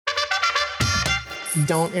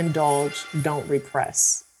don't indulge, don't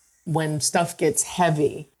repress. When stuff gets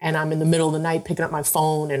heavy and I'm in the middle of the night picking up my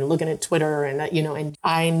phone and looking at Twitter and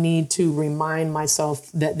I need to remind myself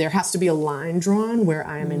that there has to be a line drawn where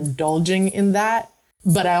I am indulging in that.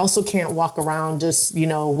 But I also can't walk around just,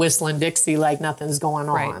 whistling Dixie like nothing's going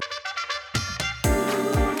on. Right.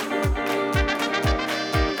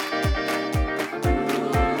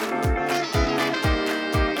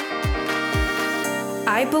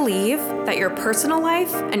 I believe that your personal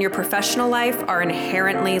life and your professional life are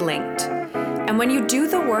inherently linked. And when you do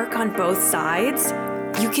the work on both sides,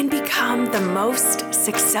 you can become the most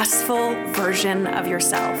successful version of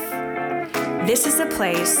yourself. This is a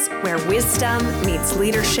place where wisdom meets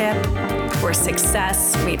leadership, where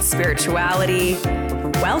success meets spirituality.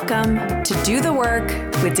 Welcome to Do the Work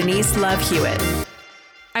with Denise Love Hewitt.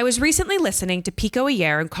 I was recently listening to Pico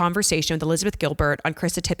Iyer in conversation with Elizabeth Gilbert on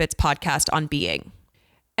Krista Tippett's podcast On Being.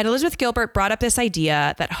 And Elizabeth Gilbert brought up this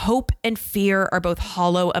idea that hope and fear are both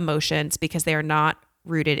hollow emotions because they are not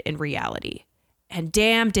rooted in reality. And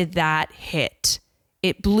damn, did that hit.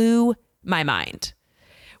 It blew my mind.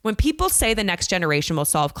 When people say the next generation will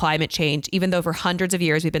solve climate change, even though for hundreds of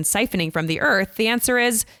years we've been siphoning from the earth, the answer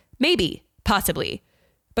is maybe, possibly.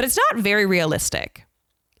 But it's not very realistic.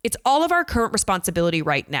 It's all of our current responsibility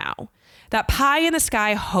right now. That pie in the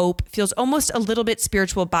sky hope feels almost a little bit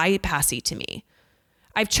spiritual bypassy to me.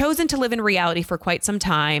 I've chosen to live in reality for quite some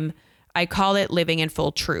time. I call it living in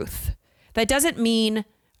full truth. That doesn't mean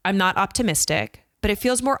I'm not optimistic, but it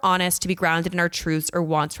feels more honest to be grounded in our truths or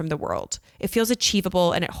wants from the world. It feels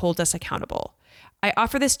achievable and it holds us accountable. I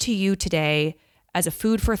offer this to you today as a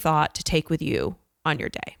food for thought to take with you on your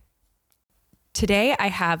day. Today, I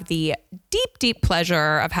have the deep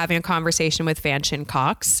pleasure of having a conversation with Fanchon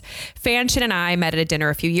Cox. Fanchon and I met at a dinner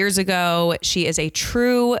a few years ago. She is a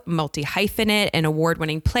true multi-hyphenate, an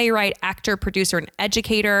award-winning playwright, actor, producer, and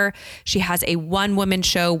educator. She has a one-woman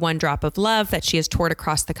show, One Drop of Love, that she has toured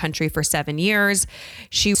across the country for 7 years.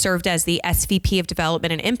 She served as the SVP of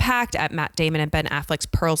Development and Impact at Matt Damon and Ben Affleck's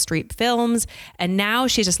Pearl Street Films. And now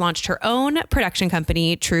she just launched her own production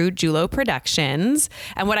company, True Julo Productions.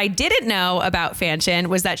 And what I didn't know about Fanchon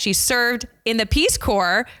was that she served in the Peace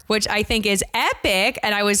Corps, which I think is epic.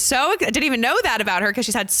 And I didn't even know that about her because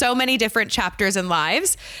she's had so many different chapters and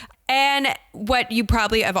lives. And what you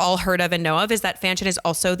probably have all heard of and know of is that Fanchon is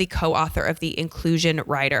also the co-author of The Inclusion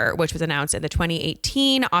Rider, which was announced in the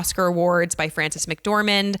 2018 Oscar Awards by Frances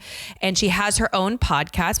McDormand. And she has her own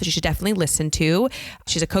podcast, which you should definitely listen to.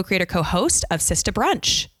 She's a co-creator, co-host of Sista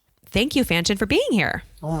Brunch. Thank you, Fanchon, for being here.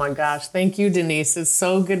 Oh my gosh. Thank you, Denise. It's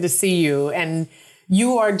so good to see you. And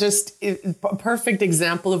you are just a perfect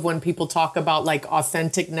example of when people talk about like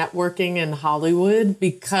authentic networking in Hollywood,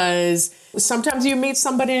 because sometimes you meet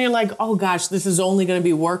somebody and you're like, oh gosh, this is only going to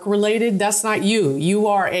be work related. That's not you. You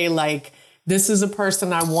are this is a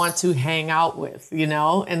person I want to hang out with,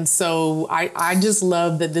 And so I just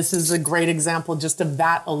love that this is a great example just of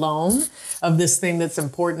that alone, of this thing that's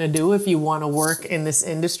important to do if you want to work in this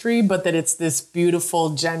industry, but that it's this beautiful,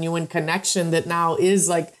 genuine connection that now is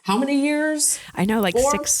like, how many years? I know, like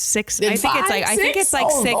six. I think it's like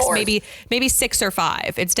six, Lord. maybe 6 or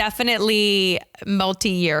 5. It's definitely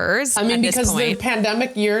multi-years. I mean, because the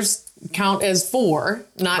pandemic years count as 4,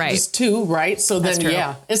 not just 2, right? So then,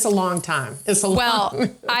 it's a long time.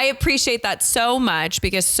 I appreciate that so much,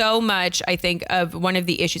 because so much, I think, of one of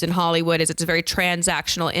the issues in Hollywood is it's a very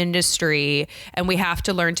transactional industry and we have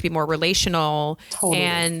to learn to be more relational. Totally.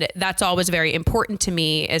 And that's always very important to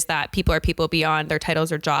me, is that people are people beyond their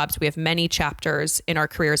titles or jobs. We have many chapters in our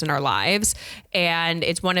careers and our lives. And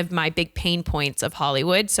it's one of my big pain points of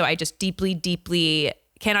Hollywood. So I just deeply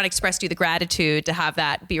cannot express to you the gratitude to have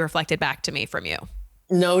that be reflected back to me from you.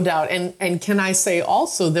 No doubt. And can I say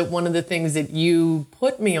also that one of the things that you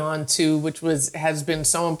put me on to, which has been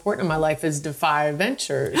so important in my life, is Defy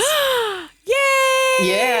Ventures. Yay!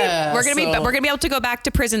 Yeah. We're gonna be able to go back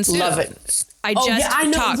to prison soon. Love it. I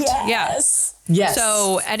know. Talked. Yes. Yeah. Yes.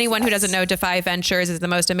 So anyone who doesn't know, Defy Ventures is the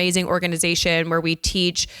most amazing organization where we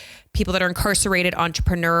teach people that are incarcerated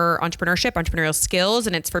entrepreneurial skills.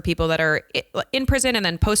 And it's for people that are in prison and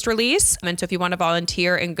then post-release. And so if you want to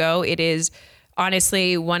volunteer and go, it is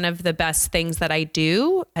honestly one of the best things that I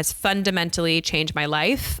do. Has fundamentally changed my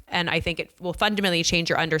life. And I think it will fundamentally change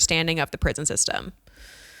your understanding of the prison system.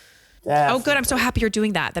 Definitely. Oh, good. I'm so happy you're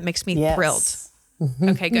doing that. That makes me thrilled.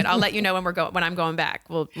 Okay, good. I'll let you know when I'm going back.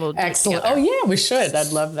 We'll do Excellent. It together. Oh yeah, we should.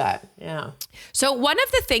 I'd love that. Yeah. So one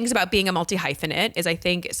of the things about being a multi-hyphenate is I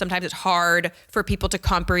think sometimes it's hard for people to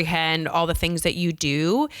comprehend all the things that you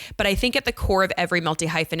do. But I think at the core of every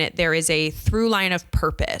multi-hyphenate, there is a through line of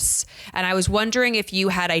purpose. And I was wondering if you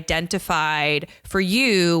had identified for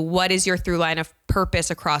you, what is your through line of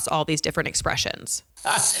purpose across all these different expressions?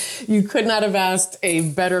 You could not have asked a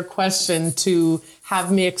better question to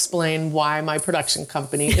have me explain why my production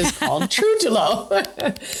company is called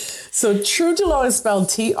Trujulo. So Trujulo is spelled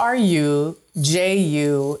Trujulo,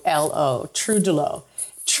 Trujulo.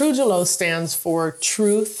 Trujulo stands for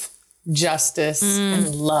truth, justice,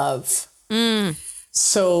 and love.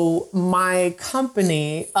 So my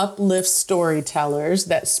company uplifts storytellers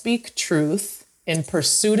that speak truth in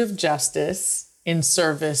pursuit of justice in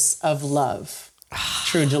service of love.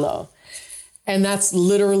 Trujulo. And that's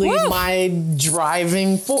literally my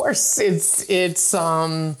driving force.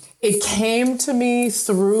 It came to me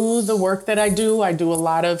through the work that I do. I do a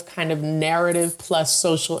lot of kind of narrative plus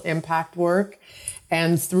social impact work.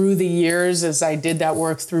 And through the years, as I did that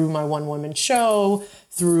work through my One Woman show,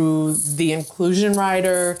 through the Inclusion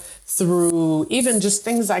Rider, through even just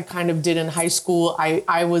things I kind of did in high school.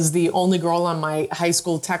 I was the only girl on my high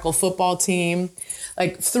school tackle football team.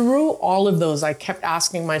 Like through all of those, I kept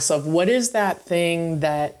asking myself, what is that thing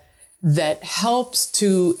that helps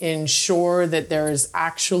to ensure that there is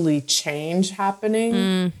actually change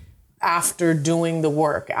happening after doing the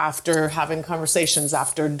work, after having conversations,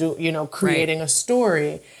 after creating a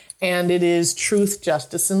story. And it is truth,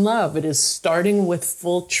 justice, and love. It is starting with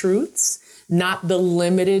full truths, not the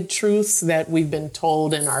limited truths that we've been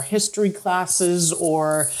told in our history classes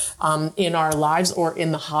or in our lives or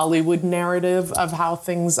in the Hollywood narrative of how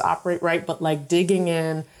things operate, right? But like digging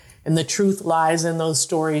in, and the truth lies in those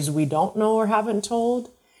stories we don't know or haven't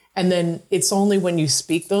told. And then it's only when you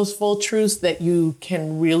speak those full truths that you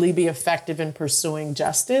can really be effective in pursuing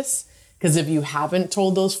justice. Because if you haven't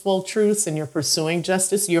told those full truths and you're pursuing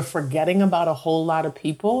justice, you're forgetting about a whole lot of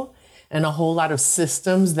people and a whole lot of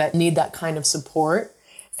systems that need that kind of support.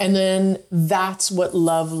 And then that's what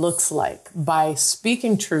love looks like. By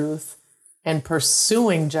speaking truth and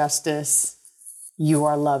pursuing justice, you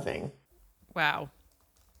are loving. Wow.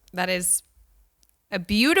 That is a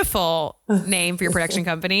beautiful name for your production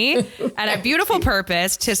company and a beautiful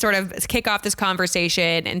purpose to sort of kick off this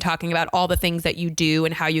conversation and talking about all the things that you do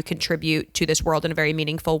and how you contribute to this world in a very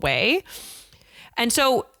meaningful way. And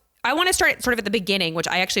so I want to start sort of at the beginning, which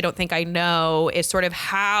I actually don't think I know, is sort of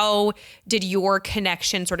how did your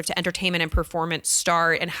connection sort of to entertainment and performance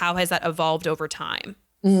start, and how has that evolved over time?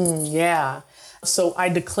 Yeah. So I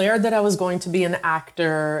declared that I was going to be an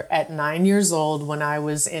actor at 9 years old when I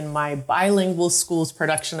was in my bilingual school's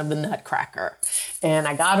production of The Nutcracker. And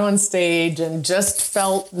I got on stage and just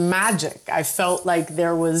felt magic. I felt like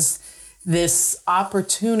there was this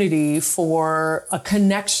opportunity for a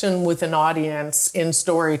connection with an audience in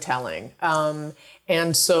storytelling.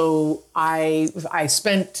 And so I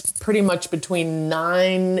spent pretty much between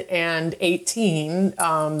 9 and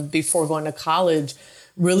 18 before going to college,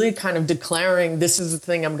 really kind of declaring, this is the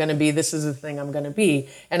thing I'm going to be, this is the thing I'm going to be.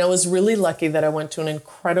 And I was really lucky that I went to an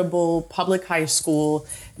incredible public high school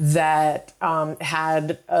that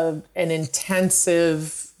had an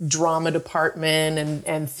intensive drama department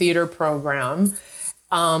and theater program.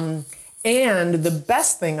 And the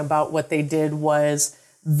best thing about what they did was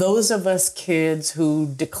those of us kids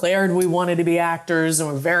who declared we wanted to be actors and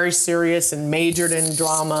were very serious and majored in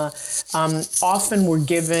drama, often were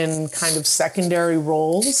given kind of secondary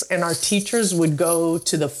roles, and our teachers would go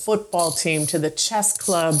to the football team, to the chess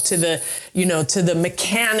club, to the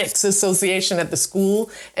mechanics association at the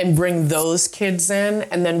school and bring those kids in,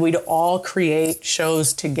 and then we'd all create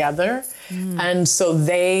shows together. And so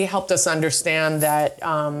they helped us understand that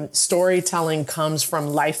storytelling comes from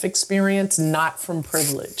life experience, not from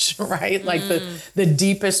privilege, right? Like the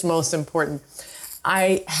deepest, most important.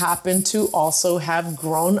 I happen to also have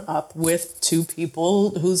grown up with two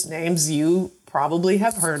people whose names you probably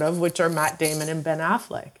have heard of, which are Matt Damon and Ben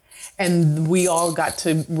Affleck. And we all got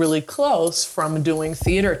to really close from doing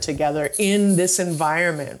theater together in this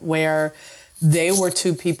environment where they were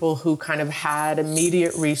two people who kind of had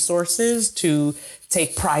immediate resources to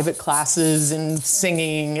take private classes in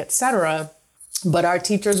singing, etc. But our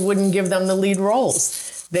teachers wouldn't give them the lead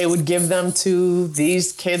roles. They would give them to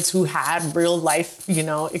these kids who had real life,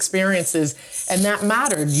 experiences. And that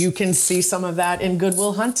mattered. You can see some of that in Good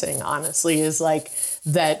Will Hunting, honestly, is like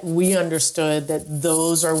that we understood that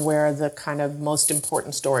those are where the kind of most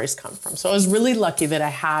important stories come from. So I was really lucky that I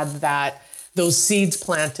had those seeds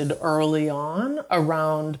planted early on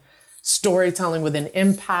around storytelling with an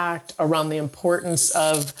impact, around the importance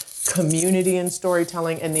of community in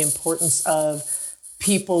storytelling and the importance of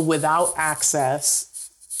people without access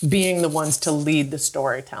being the ones to lead the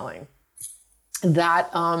storytelling.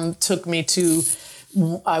 That took me to,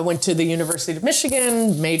 I went to the University of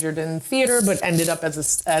Michigan, majored in theater, but ended up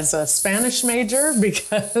as a Spanish major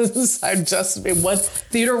because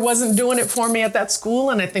theater wasn't doing it for me at that school.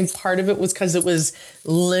 And I think part of it was because it was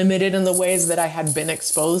limited in the ways that I had been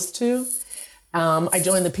exposed to. I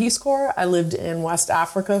joined the Peace Corps. I lived in West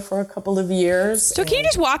Africa for a couple of years. So can you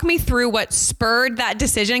just walk me through what spurred that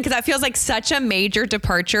decision? Because that feels like such a major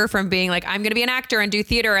departure from being like, I'm going to be an actor and do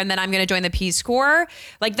theater, and then I'm going to join the Peace Corps.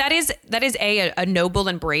 Like that is a noble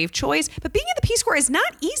and brave choice. But being in the Peace Corps is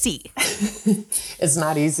not easy. It's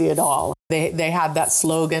not easy at all. They had that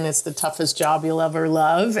slogan, it's the toughest job you'll ever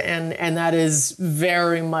love. And that is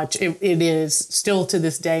very much, it is still to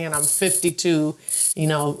this day. And I'm 52,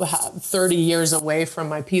 30 years away from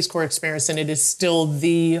my Peace Corps experience. And it is still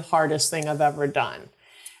the hardest thing I've ever done.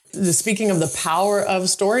 Speaking of the power of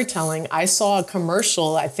storytelling, I saw a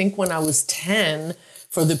commercial, I think when I was 10,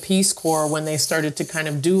 for the Peace Corps, when they started to kind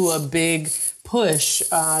of do a big push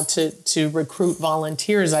to recruit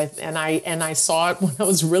volunteers. I saw it when I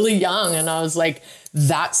was really young, and I was like,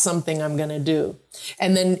 that's something I'm going to do.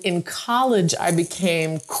 And then in college, I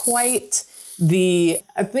became quite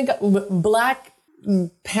Black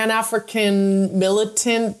Pan-African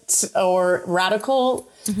militant or radical,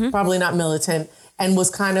 probably not militant, and was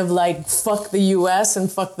kind of like, fuck the US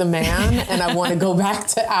and fuck the man, and I want to go back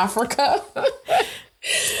to Africa.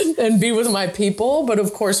 And be with my people. But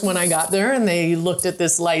of course, when I got there and they looked at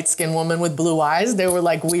this light-skinned woman with blue eyes, they were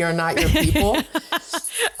like, we are not your people.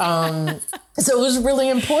 So it was really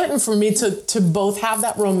important for me to both have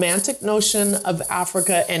that romantic notion of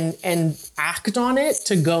Africa and act on it,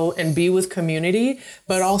 to go and be with community,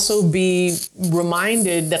 but also be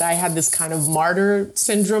reminded that I had this kind of martyr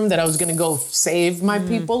syndrome, that I was going to go save my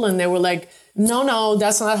people. And they were like, no,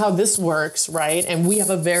 that's not how this works, right? And we have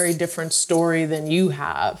a very different story than you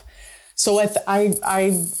have. So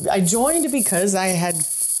I joined because I had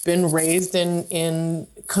been raised in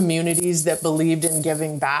communities that believed in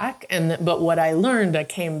giving back. But what I learned, I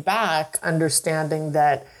came back understanding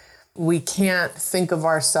that we can't think of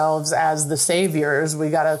ourselves as the saviors. We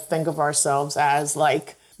got to think of ourselves as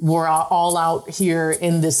like, we're all out here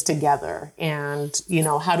in this together. And,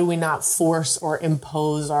 how do we not force or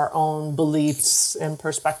impose our own beliefs and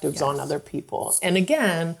perspectives on other people? And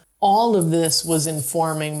again, all of this was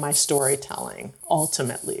informing my storytelling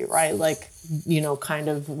ultimately, right? Like, kind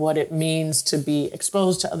of what it means to be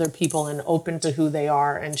exposed to other people and open to who they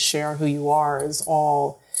are and share who you are is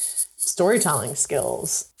all storytelling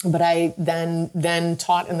skills. But I then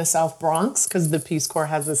taught in the South Bronx because the Peace Corps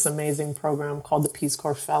has this amazing program called the Peace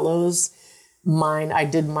Corps Fellows. I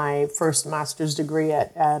did my first master's degree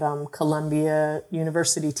at Columbia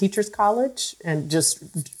University Teachers College, and just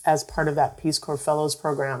as part of that Peace Corps Fellows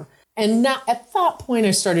program. And now, at that point,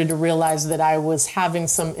 I started to realize that I was having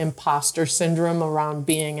some imposter syndrome around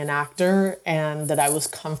being an actor, and that I was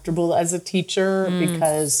comfortable as a teacher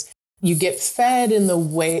because you get fed in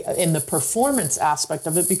the performance aspect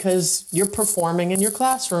of it, because you're performing in your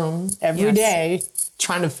classroom every day,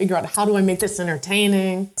 trying to figure out, how do I make this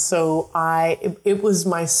entertaining? So it was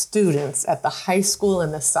my students at the high school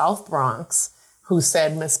in the South Bronx who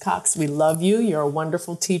said, Ms. Cox, we love you. You're a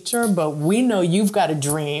wonderful teacher, but we know you've got a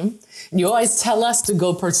dream. And you always tell us to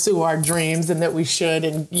go pursue our dreams and that we should.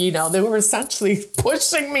 And, they were essentially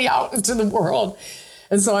pushing me out into the world.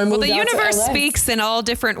 And so I moved out to LA. Well, the universe speaks in all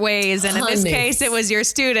different ways. And in this case, it was your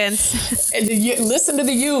students. And listen to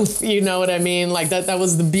the youth, you know what I mean? Like that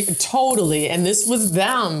was totally. And this was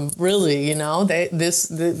them, really,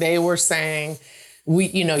 they were saying,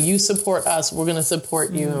 you support us, we're going to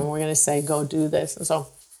support you, and we're going to say, go do this. And so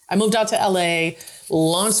I moved out to LA.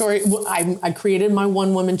 Long story, I created my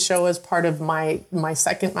one-woman show as part of my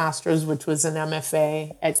second master's, which was an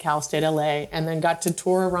MFA at Cal State LA, and then got to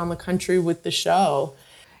tour around the country with the show.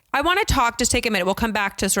 I want to just take a minute. We'll come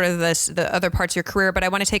back to sort of the other parts of your career, but I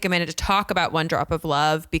want to take a minute to talk about One Drop of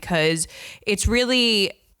Love, because it's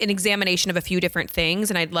really an examination of a few different things.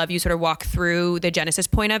 And I'd love you sort of walk through the genesis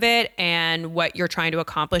point of it and what you're trying to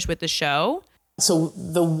accomplish with the show. So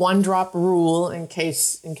the one drop rule, in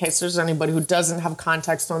case there's anybody who doesn't have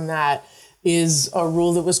context on that, is a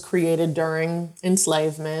rule that was created during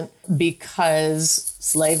enslavement because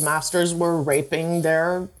slave masters were raping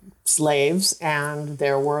their slaves. And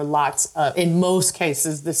there were in most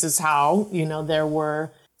cases, this is how, there were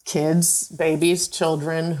kids, babies,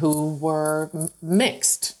 children who were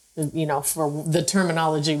mixed, for the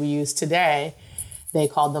terminology we use today. They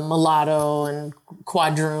called them mulatto and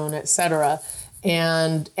quadroon, et cetera.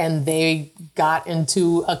 And they got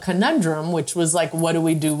into a conundrum, which was like, what do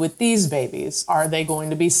we do with these babies? Are they going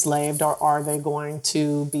to be slaved or are they going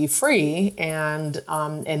to be free? And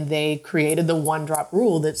they created the one drop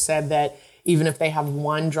rule that said that even if they have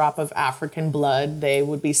one drop of African blood, they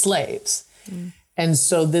would be slaves. Mm. And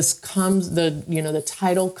so this comes, the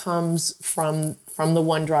title comes from the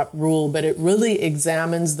one drop rule, but it really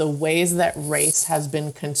examines the ways that race has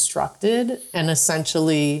been constructed, and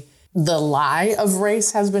essentially the lie of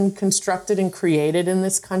race has been constructed and created in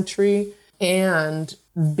this country. And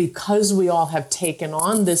because we all have taken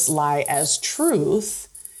on this lie as truth,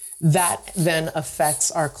 that then affects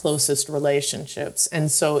our closest relationships.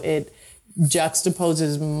 And so it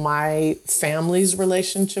juxtaposes my family's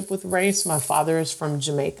relationship with race. My father is from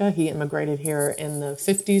Jamaica. He immigrated here in the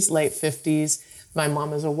 50s, late 50s. My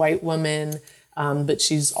mom is a white woman, but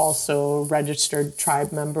she's also a registered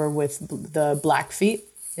tribe member with the Blackfeet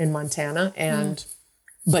in Montana.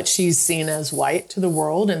 But she's seen as white to the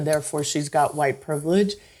world, and therefore she's got white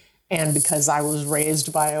privilege. And because I was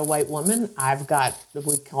raised by a white woman, I've got what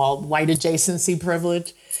we call white adjacency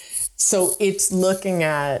privilege. So it's looking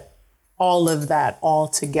at all of that all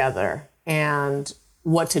together and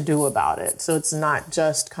what to do about it. So it's not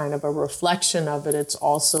just kind of a reflection of it. It's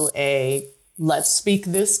also let's speak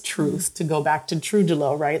this truth, to go back to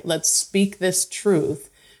Trujillo, right? Let's speak this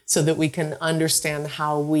truth so that we can understand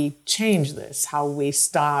how we change this, how we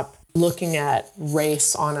stop looking at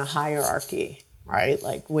race on a hierarchy, right?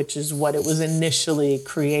 Like, which is what it was initially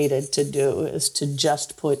created to do, is to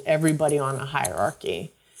just put everybody on a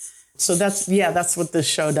hierarchy. So that's what this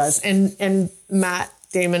show does. And Matt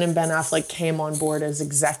Damon and Ben Affleck came on board as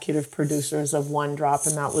executive producers of One Drop,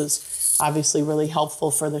 and that was obviously really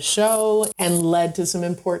helpful for the show and led to some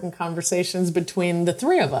important conversations between the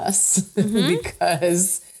three of us.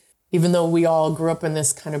 Because even though we all grew up in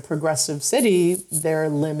this kind of progressive city, they're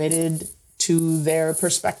limited to their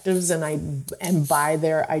perspectives and by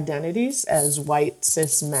their identities as white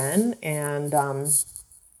cis men, and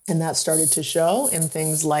that started to show in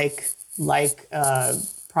things like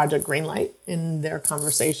Project Greenlight, in their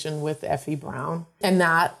conversation with Effie Brown. And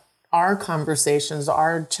that our conversations,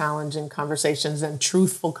 our challenging conversations and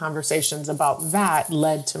truthful conversations about that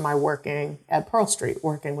led to my working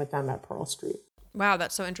with them at Pearl Street. Wow,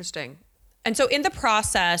 that's so interesting. And so in the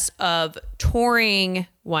process of touring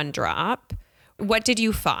One Drop, what did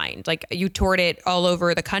you find? Like, you toured it all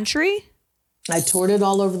over the country? I toured it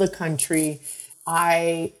all over the country.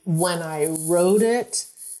 When I wrote it,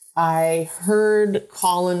 I heard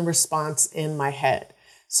call and response in my head.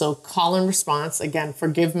 So call and response, again,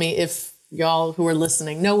 forgive me if y'all who are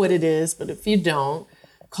listening know what it is, but if you don't,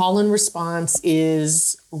 call and response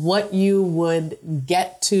is what you would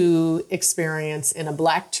get to experience in a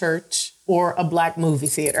Black church or a Black movie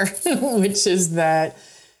theater, which is that,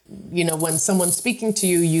 when someone's speaking to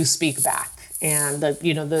you, you speak back. And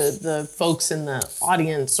the folks in the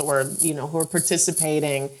audience or, who are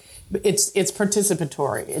participating, it's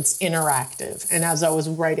participatory, it's interactive. And as I was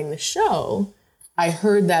writing the show, I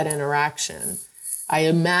heard that interaction. I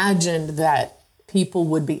imagined that people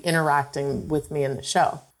would be interacting with me in the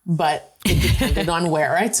show, but it depended on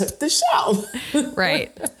where I took the show.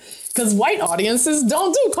 Right. Because white audiences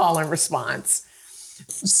don't do call and response.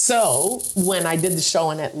 So when I did the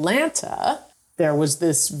show in Atlanta, there was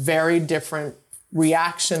this very different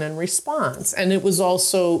reaction and response. And it was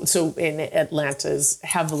also, so in Atlanta is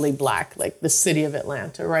heavily Black, like the city of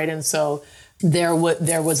Atlanta, right? And so there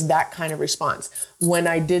was that kind of response. When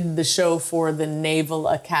I did the show for the Naval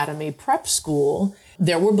Academy Prep School,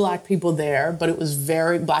 there were Black people there, but it was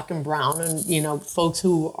very Black and brown and, folks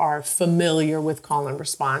who are familiar with call and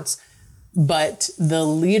response. But the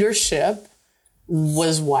leadership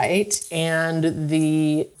was white, and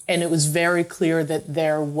it was very clear that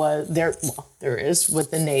there is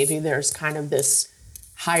with the Navy, there's kind of this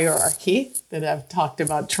hierarchy that I've talked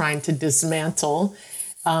about trying to dismantle.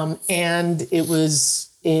 And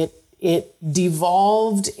it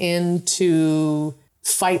devolved into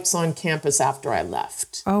fights on campus after I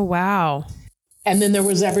left. Oh, wow. And then there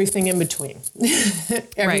was everything in between.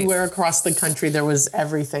 Everywhere across the country, there was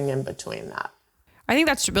everything in between that. I think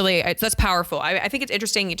that's powerful. I think it's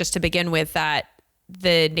interesting just to begin with that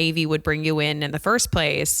the Navy would bring you in the first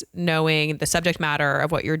place, knowing the subject matter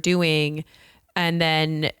of what you're doing. And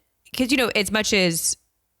then, because, as much as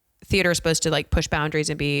theater is supposed to like push boundaries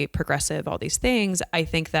and be progressive, all these things, I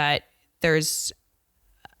think that there's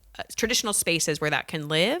traditional spaces where that can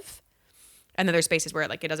live. And then there's spaces where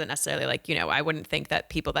like it doesn't necessarily I wouldn't think that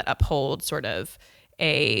people that uphold sort of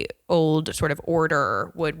a old sort of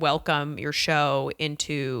order would welcome your show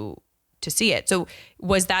to see it. So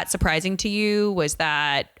was that surprising to you? Was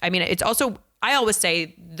that, I mean, it's also, I always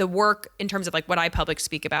say the work in terms of like what I public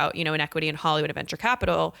speak about, you know, in equity in Hollywood and venture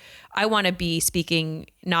capital, I want to be speaking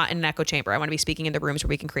not in an echo chamber. I want to be speaking in the rooms where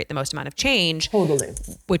we can create the most amount of change. Totally.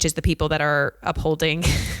 Which is the people that are upholding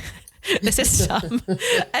the system.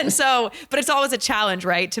 And so, but it's always a challenge,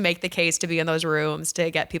 right? To make the case to be in those rooms, to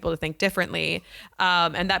get people to think differently.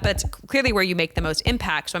 But that's clearly where you make the most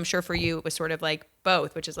impact. So I'm sure for you, it was sort of like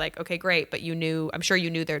both, which is like, okay, great. But I'm sure you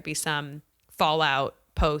knew there'd be some fallout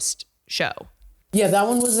post show. Yeah, that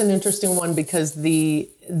one was an interesting one because the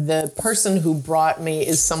person who brought me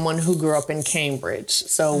is someone who grew up in Cambridge.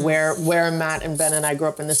 So where Matt and Ben and I grew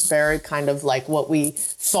up in this very kind of like what we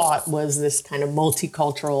thought was this kind of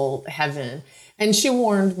multicultural heaven. And she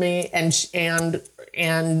warned me,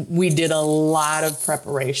 and we did a lot of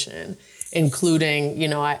preparation, including, you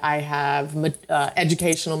know, I have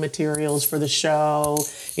educational materials for the show.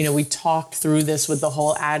 You know, we talked through this with the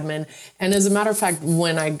whole admin. And as a matter of fact,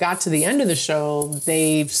 when I got to the end of the show,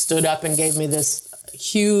 they stood up and gave me this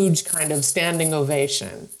huge kind of standing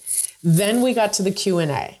ovation. Then we got to the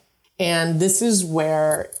Q&A. And this is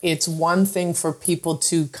where it's one thing for people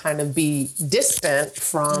to kind of be distant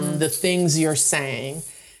from the things you're saying.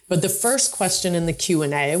 But the first question in the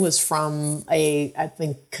Q&A was from I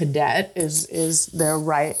think cadet is their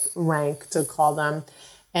right rank to call them.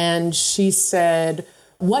 And she said,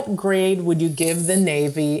 what grade would you give the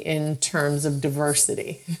Navy in terms of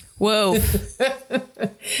diversity? Whoa.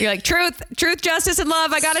 You're like, truth, justice, and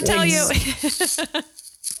love. I got to tell you.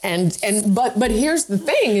 But here's the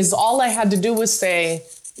thing is all I had to do was say,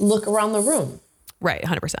 look around the room. Right.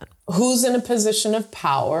 100%. Who's in a position of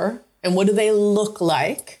power and what do they look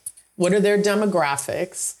like? What are their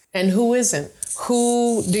demographics and who isn't?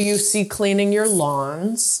 Who do you see cleaning your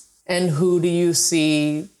lawns and who do you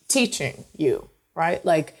see teaching you, right?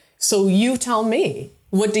 Like, so you tell me,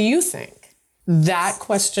 what do you think? That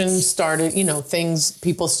question started, you know,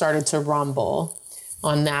 people started to rumble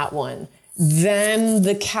on that one. Then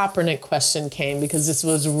the Kaepernick question came because this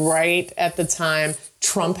was right at the time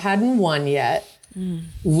Trump hadn't won yet.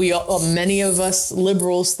 Many of us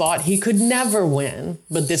liberals thought he could never win,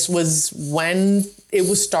 but this was when it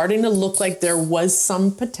was starting to look like there was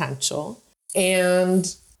some potential.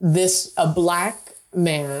 And a black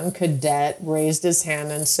man, cadet, raised his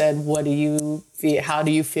hand and said, how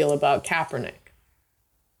do you feel about Kaepernick?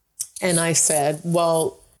 And I said,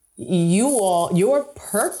 well, your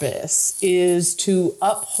purpose is to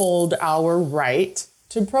uphold our right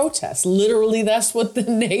to protest. Literally, that's what the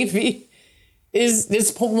Navy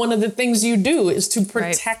is one of the things you do is to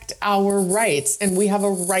protect our rights. And we have a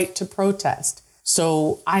right to protest.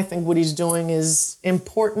 So I think what he's doing is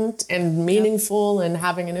important and meaningful and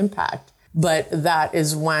having an impact. But that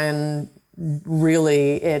is when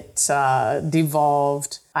really it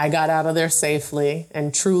devolved. I got out of there safely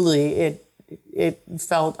and truly it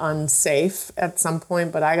felt unsafe at some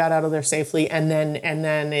point, but I got out of there safely and then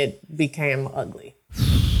it became ugly.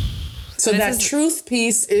 So that truth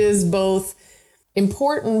piece is both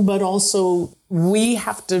important, but also we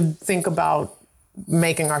have to think about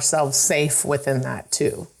making ourselves safe within that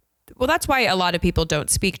too. Well, that's why a lot of people don't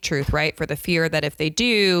speak truth, right? For the fear that if they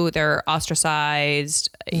do, they're ostracized,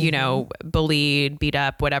 you know, bullied, beat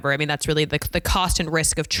up, whatever. I mean, that's really the cost and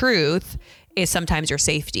risk of truth is sometimes your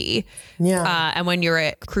safety. Yeah. And when you're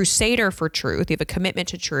a crusader for truth, you have a commitment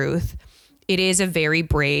to truth, it is a very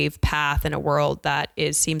brave path in a world that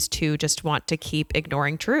seems to just want to keep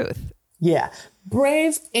ignoring truth. Yeah.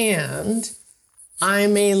 Brave, and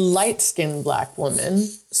I'm a light-skinned black woman,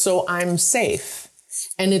 so I'm safe.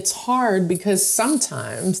 And it's hard because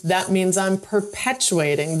sometimes that means I'm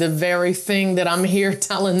perpetuating the very thing that I'm here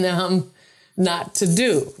telling them not to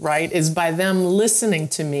do, right? Is by them listening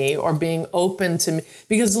to me or being open to me.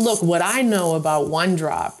 Because look, what I know about One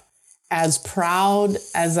Drop, as proud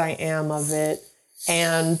as I am of it,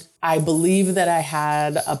 and I believe that I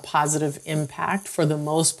had a positive impact for the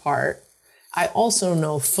most part, I also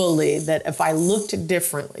know fully that if I looked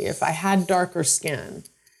differently, if I had darker skin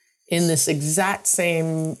in this exact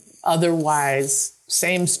same, otherwise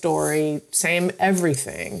same story, same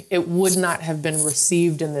everything, it would not have been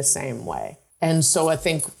received in the same way. And so I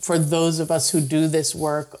think for those of us who do this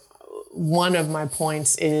work, one of my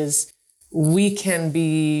points is we can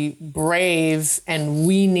be brave and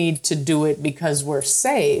we need to do it because we're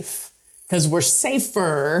safe. Because we're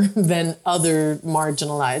safer than other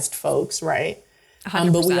marginalized folks, right?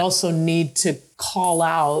 But we also need to call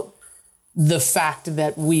out the fact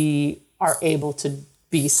that we are able to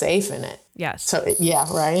be safe in it. Yes. So yeah,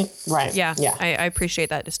 right. Yeah. Yeah. I appreciate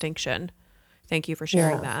that distinction. Thank you for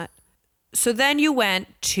sharing that. So then you went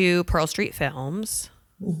to Pearl Street Films.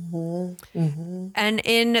 And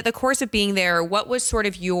in the course of being there, what was sort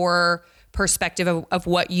of your perspective of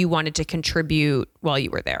what you wanted to contribute while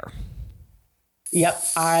you were there? Yep.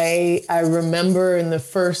 I remember in the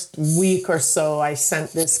first week or so, I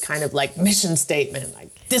sent this kind of like mission statement,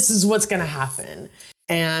 like, this is what's going to happen.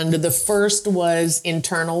 And the first was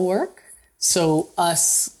internal work. So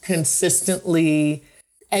us consistently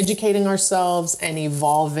educating ourselves and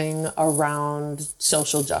evolving around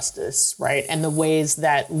social justice, right? And the ways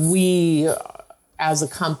that we as a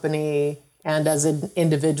company and as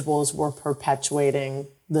individuals were perpetuating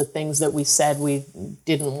the things that we said we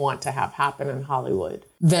didn't want to have happen in Hollywood.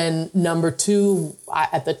 Then number two,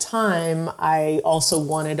 at the time, I also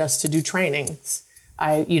wanted us to do trainings.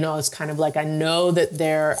 It's kind of like, I know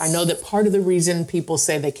that part of the reason people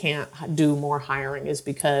say they can't do more hiring is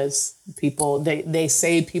because they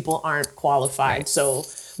say people aren't qualified. Right. So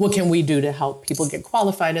what can we do to help people get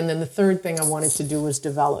qualified? And then the third thing I wanted to do was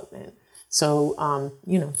development. So,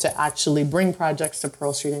 to actually bring projects to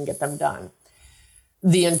Pearl Street and get them done.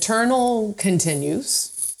 The internal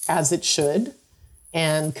continues as it should,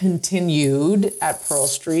 and continued at Pearl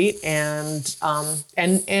Street, and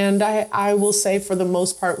I will say for the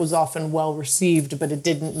most part was often well received, but it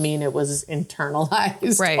didn't mean it was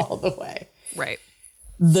internalized all the way. Right.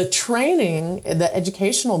 The training, the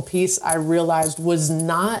educational piece, I realized was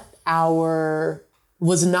not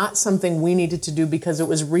something we needed to do because it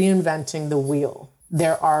was reinventing the wheel.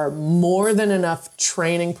 There are more than enough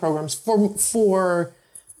training programs for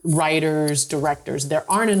writers, directors. There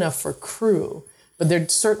aren't enough for crew, but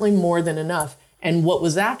there's certainly more than enough. And what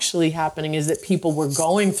was actually happening is that people were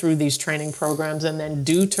going through these training programs, and then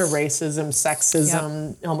due to racism,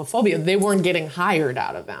 sexism, homophobia, they weren't getting hired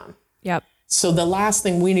out of them. Yep. So the last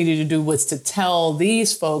thing we needed to do was to tell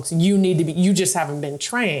these folks, you just haven't been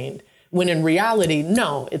trained. When in reality,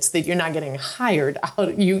 no, it's that you're not getting hired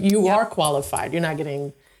out. You are qualified. You're not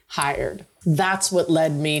getting hired. That's what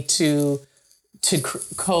led me to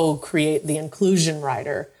co-create the Inclusion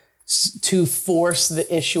Rider, to force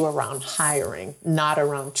the issue around hiring, not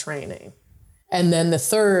around training. And then the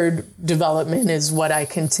third development is what I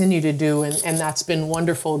continue to do. And that's been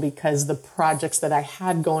wonderful because the projects that I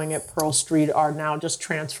had going at Pearl Street are now just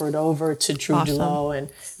transferred over to True Duo, and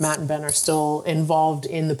Matt and Ben are still involved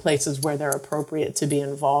in the places where they're appropriate to be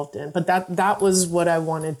involved in. But that was what I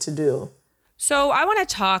wanted to do. So I want to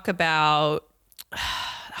talk about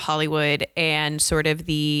Hollywood and sort of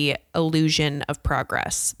the illusion of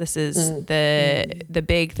progress. This is the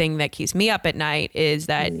big thing that keeps me up at night, is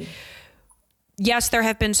that yes, there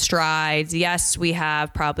have been strides. Yes, we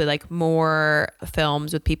have probably like more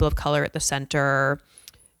films with people of color at the center.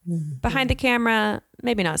 Behind the camera,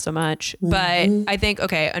 maybe not so much. But I think,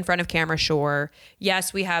 okay, in front of camera, sure.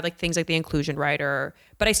 Yes, we have like things like the Inclusion Rider,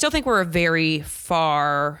 but I still think we're a very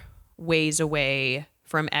far ways away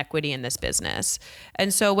from equity in this business.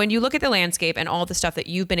 And so when you look at the landscape and all the stuff that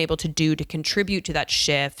you've been able to do to contribute to that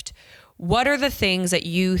shift, what are the things that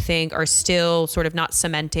you think are still sort of not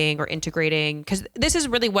cementing or integrating? Because this is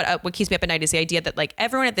really what keeps me up at night, is the idea that like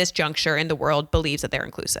everyone at this juncture in the world believes that they're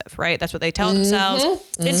inclusive, right? That's what they tell themselves.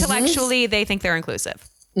 Intellectually, they think they're inclusive.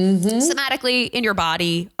 Somatically, in your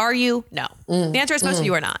body, are you? No. The answer is most of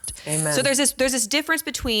you are not. Amen. So there's this difference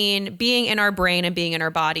between being in our brain and being in our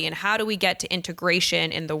body, and how do we get to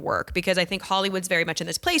integration in the work? Because I think Hollywood's very much in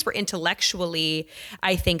this place where intellectually,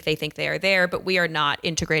 I think they are there, but we are not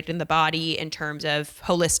integrated in the body in terms of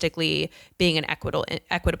holistically being an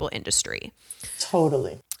equitable industry.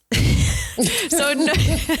 Totally. So no.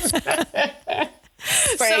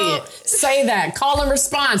 Say that. Call and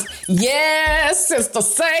response. Yes, sister,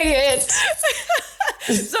 say it.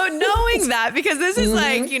 So knowing that, because this is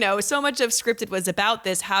like, so much of Scripted was about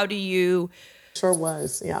this. How do you Sure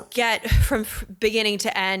was, yeah. get from beginning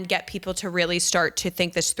to end, get people to really start to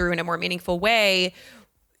think this through in a more meaningful way?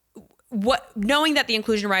 Knowing that the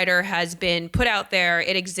Inclusion Rider has been put out there,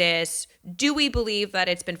 it exists, do we believe that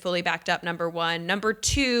it's been fully backed up, number one? Number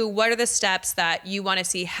two, what are the steps that you want to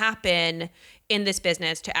see happen in this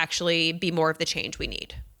business to actually be more of the change we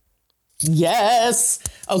need? Yes.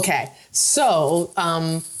 Okay. So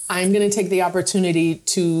I'm going to take the opportunity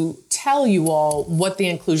to tell you all what the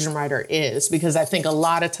Inclusion Rider is, because I think a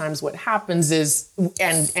lot of times what happens is,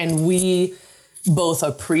 and we both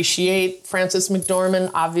appreciate Frances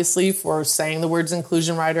McDormand, obviously, for saying the words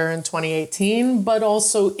Inclusion Rider in 2018, but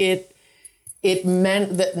also it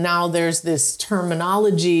meant that now there's this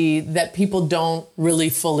terminology that people don't really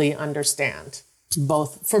fully understand.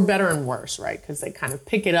 both for better and worse, right? Because they kind of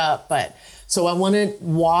pick it up. But so I want to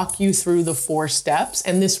walk you through the 4 steps.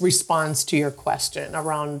 And this responds to your question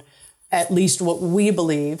around at least what we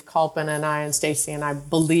believe, Kalpan and I and Stacy and I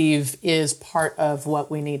believe is part of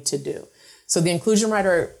what we need to do. So the inclusion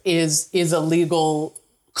rider is a legal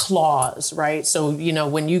clause, right? So,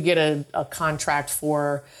 when you get a contract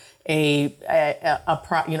for a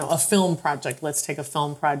film project, let's take a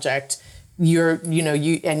film project, and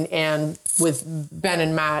with Ben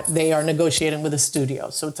and Matt, they are negotiating with a studio.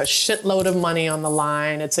 So it's a shitload of money on the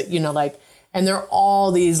line. It's and there are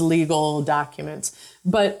all these legal documents,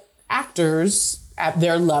 but actors at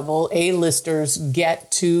their level, A-listers,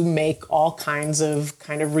 get to make all kinds of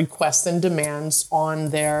requests and demands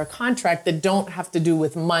on their contract that don't have to do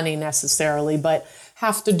with money necessarily, but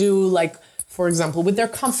have to do, for example, with their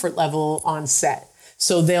comfort level on set.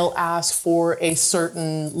 So they'll ask for a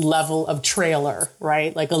certain level of trailer,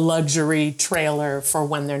 right? Like a luxury trailer for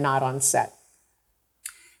when they're not on set.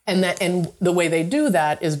 And the way they do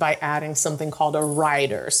that is by adding something called a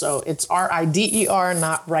rider. So it's R-I-D-E-R,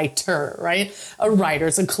 not writer, right? A rider,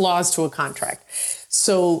 it's a clause to a contract.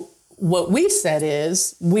 So what we said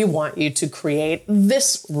is, we want you to create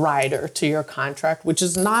this rider to your contract, which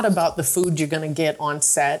is not about the food you're going to get on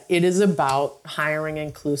set. It is about hiring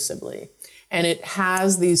inclusively. And it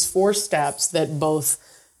has these 4 steps that both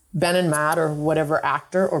Ben and Matt, or whatever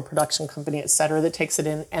actor or production company, et cetera, that takes it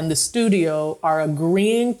in, and the studio are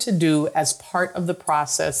agreeing to do as part of the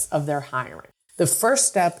process of their hiring. The first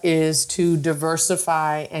step is to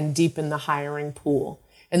diversify and deepen the hiring pool.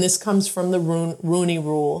 And this comes from the Rooney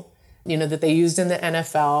Rule, that they used in the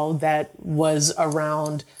NFL, that was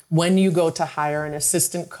around when you go to hire an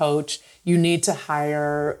assistant coach, you need to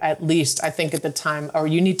hire at least, I think at the time, or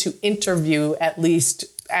you need to interview at least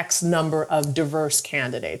X number of diverse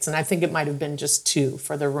candidates. And I think it might have been just 2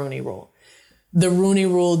 for the Rooney Rule. The Rooney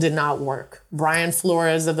Rule did not work. Brian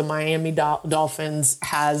Flores of the Miami Dolphins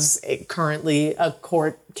has currently a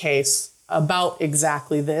court case about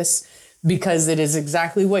exactly this, because it is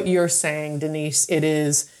exactly what you're saying, Denise. It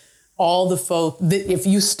is all the folk that, if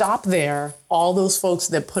you stop there, all those folks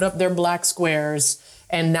that put up their black squares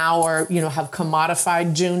and now are, have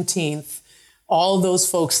commodified Juneteenth, all those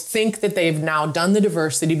folks think that they've now done the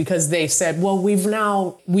diversity because they said, well, we've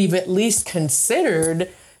at least considered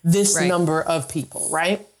this number of people,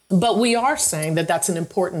 right? But we are saying that that's an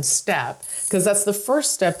important step, because that's the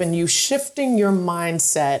first step in you shifting your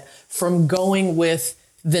mindset from going with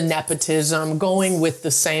the nepotism, going with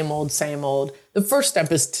the same old. The first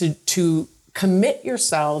step is to commit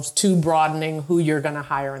yourselves to broadening who you're going to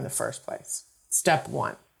hire in the first place. Step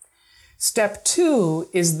 1. Step 2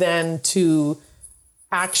 is then to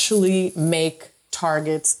actually make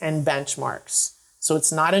targets and benchmarks. So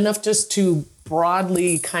it's not enough just to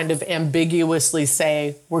broadly kind of ambiguously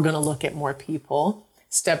say, we're going to look at more people.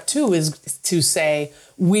 Step 2 is to say,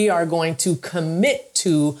 we are going to commit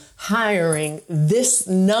to hiring this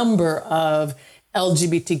number of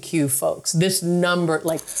LGBTQ folks. This number,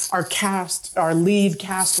 like our lead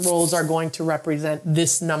cast roles are going to represent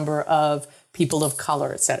this number of people of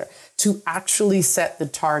color, et cetera, to actually set the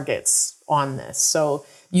targets on this. So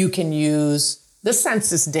you can use the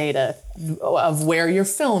census data of where you're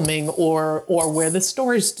filming or where the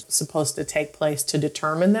story's supposed to take place to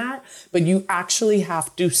determine that. But you actually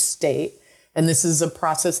have to state, and this is a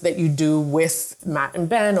process that you do with Matt and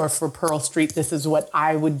Ben, or for Pearl Street, this is what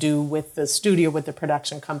I would do with the studio, with the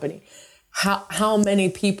production company. How many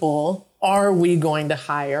people are we going to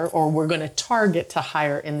hire, or we're going to target to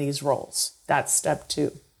hire in these roles? That's step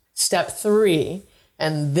 2. Step 3,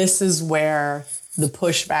 and this is where the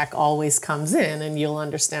pushback always comes in, and you'll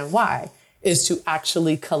understand why, is to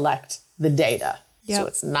actually collect the data. Yep. So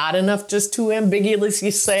it's not enough just to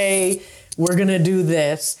ambiguously say, we're going to do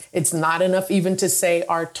this. It's not enough even to say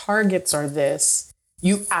our targets are this.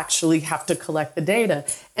 You actually have to collect the data.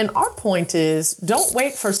 And our point is, don't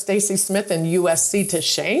wait for Stacy Smith and USC to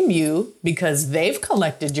shame you because they've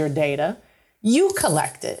collected your data. You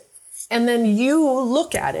collect it. And then you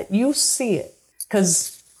look at it. You see it.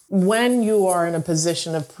 Because when you are in a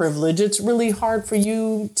position of privilege, it's really hard for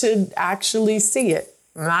you to actually see it.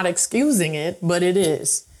 I'm not excusing it, but it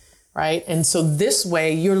is, right? And so this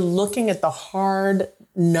way, you're looking at the hard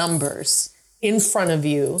numbers in front of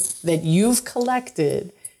you that you've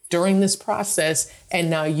collected during this process, and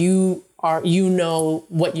now you know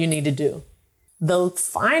what you need to do. The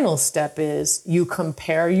final step is you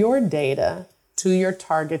compare your data to your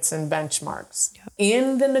targets and benchmarks. Yep.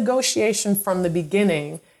 In the negotiation from the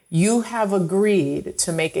beginning, you have agreed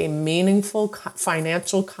to make a meaningful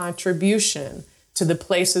financial contribution to the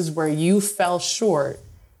places where you fell short.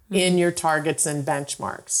 in your targets and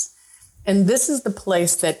benchmarks. And this is the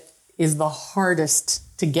place that is the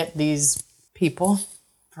hardest to get these people,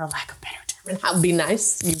 for lack of a better term, and I'll be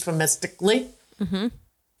nice, euphemistically.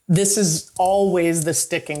 This is always the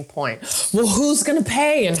sticking point. Well, who's going to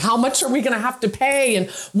pay? And how much are we going to have to pay? And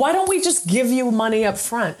why don't we just give you money up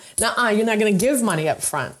front? Nuh-uh, you're not going to give money up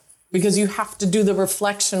front because you have to do the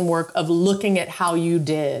reflection work of looking at how you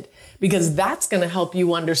did, because that's going to help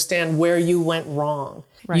you understand where you went wrong.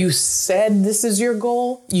 Right. You said this is your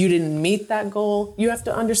goal. You didn't meet that goal. You have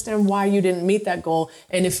to understand why you didn't meet that goal.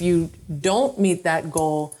 And if you don't meet that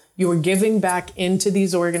goal, you're giving back into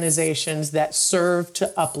these organizations that serve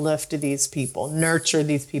to uplift these people, nurture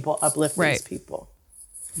these people, uplift these people.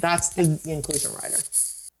 That's the Inclusion Rider.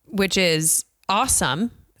 Which is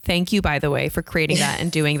awesome. Thank you, by the way, for creating that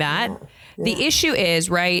and doing that. Yeah. The issue is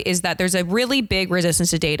that there's a really big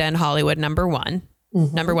resistance to data in Hollywood, number one.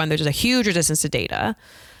 Number one, there's a huge resistance to data.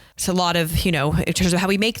 It's a lot of, in terms of how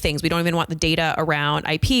we make things, we don't even want the data around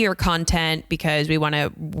IP or content because we want to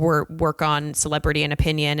work on celebrity and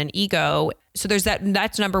opinion and ego. So there's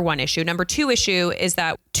that's number one issue. Number two issue is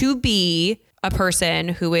that to be a person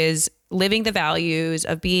who is living the values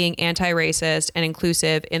of being anti-racist and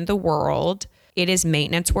inclusive in the world, it is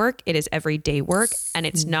maintenance work. It is everyday work. And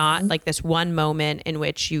it's not like this one moment in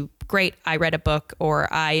which great, I read a book or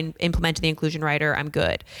I implemented the Inclusion Rider, I'm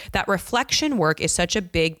good. That reflection work is such a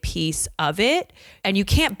big piece of it and you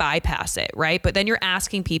can't bypass it, right? But then you're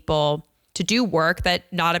asking people to do work that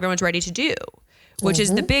not everyone's ready to do, which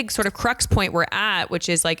is the big sort of crux point we're at, which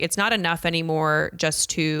is like, it's not enough anymore just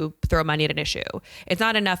to throw money at an issue. It's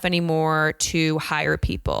not enough anymore to hire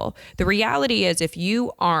people. The reality is if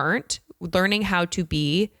you aren't learning how to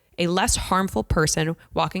be a less harmful person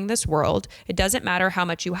walking this world, it doesn't matter how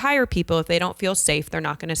much you hire people. If they don't feel safe, they're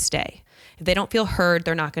not going to stay. If they don't feel heard,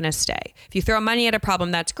 they're not going to stay. If you throw money at a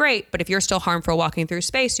problem, that's great. But if you're still harmful walking through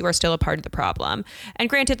space, you are still a part of the problem. And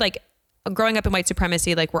granted, like growing up in white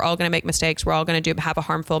supremacy, like we're all going to make mistakes. We're all going to have a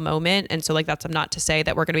harmful moment. And so like, that's not to say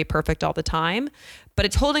that we're going to be perfect all the time, but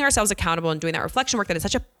it's holding ourselves accountable and doing that reflection work that is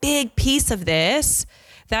such a big piece of this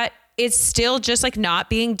that it's still just like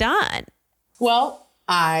not being done. Well,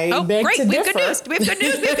 I beg to differ. We have good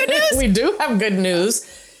news. We have good news. We do have good news.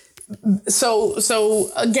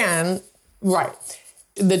 So again, right.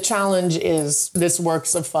 The challenge is this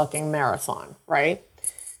work's a fucking marathon, right?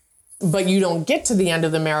 But you don't get to the end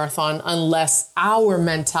of the marathon unless our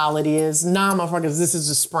mentality is, nah, motherfuckers, this is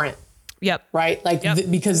a sprint. Yep. Right? Like,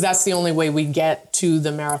 because that's the only way we get to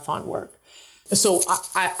the marathon work. So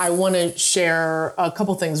I want to share a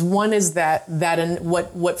couple things. One is that in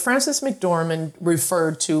what Frances McDormand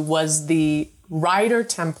referred to was the rider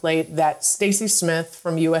template that Stacy Smith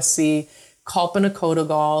from USC, Kalpana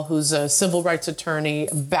Kodagal, who's a civil rights attorney,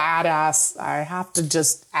 badass, I have to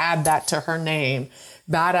just add that to her name,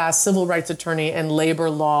 badass civil rights attorney and labor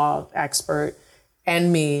law expert,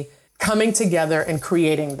 and me coming together and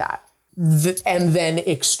creating that. And then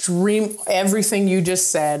everything you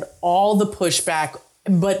just said, all the pushback,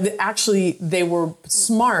 but actually they were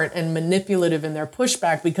smart and manipulative in their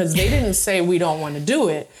pushback because they didn't say we don't want to do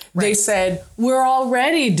it. Right. They said, we're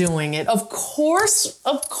already doing it. Of course,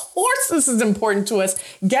 this is important to us.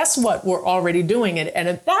 Guess what? We're already doing it. And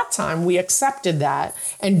at that time, we accepted that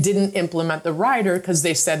and didn't implement the rider because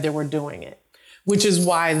they said they were doing it. Which is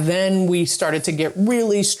why then we started to get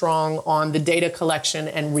really strong on the data collection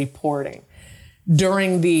and reporting.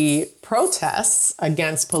 During the protests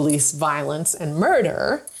against police violence and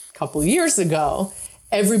murder a couple years ago,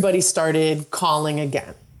 everybody started calling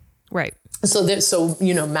again. Right. So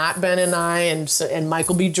Matt Ben and I and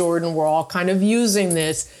Michael B. Jordan were all kind of using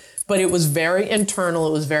this, but it was very internal.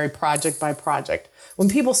 It was very project by project. When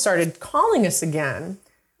people started calling us again,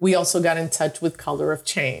 we also got in touch with Color of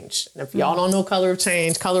Change. And if y'all don't know Color of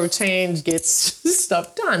Change gets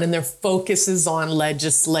stuff done and their focus is on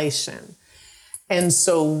legislation. And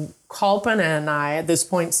so Kalpana and I, at this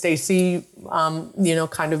point, Stacy,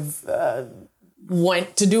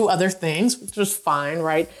 went to do other things, which was fine,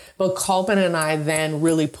 right? But Kalpana and I then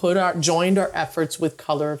really joined our efforts with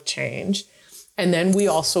Color of Change. And then we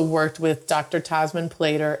also worked with Dr. Tasman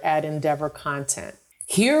Plater at Endeavor Content.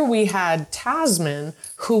 Here we had Tasman,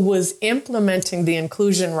 who was implementing the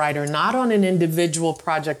Inclusion Rider, not on an individual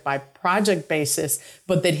project by project basis,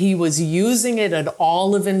 but that he was using it at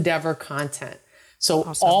all of Endeavor Content. So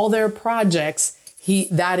awesome. All their projects,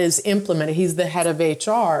 that is implemented. He's the head of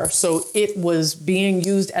HR. So it was being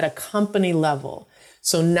used at a company level.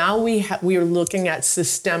 So now we are looking at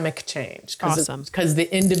systemic change because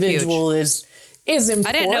the individual is important.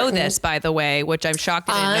 I didn't know this, by the way, which I'm shocked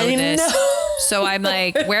I didn't know this. So I'm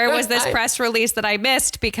like, where was this press release that I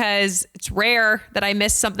missed? Because it's rare that I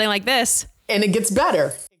miss something like this. And it gets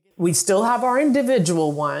better. We still have our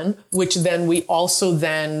individual one, which then we also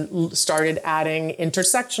then started adding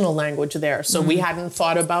intersectional language there. So we hadn't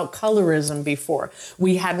thought about colorism before.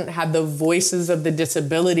 We hadn't had the voices of the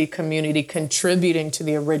disability community contributing to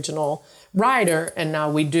the original rider, and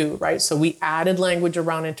now we do, right? So we added language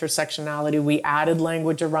around intersectionality. We added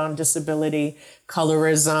language around disability,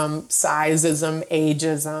 colorism, sizeism,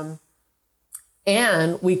 ageism,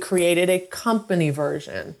 and we created a company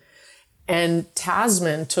version. And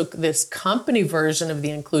Tasman took this company version of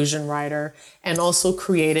the inclusion rider and also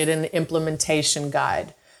created an implementation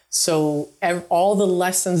guide. So all the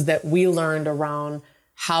lessons that we learned around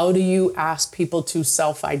how do you ask people to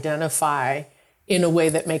self-identify in a way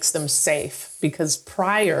that makes them safe? Because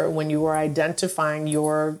prior, when you were identifying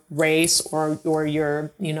your race or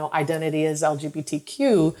your identity as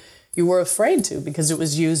LGBTQ, you were afraid to because it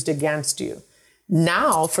was used against you.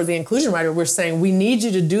 Now, for the inclusion rider, we're saying we need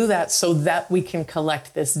you to do that so that we can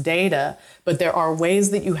collect this data. But there are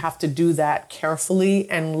ways that you have to do that carefully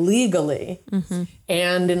and legally,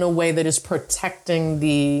 and in a way that is protecting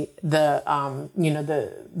the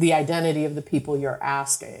identity of the people you're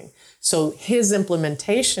asking. So his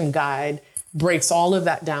implementation guide breaks all of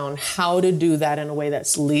that down, how to do that in a way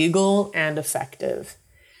that's legal and effective.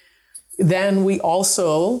 Then we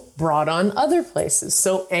also brought on other places.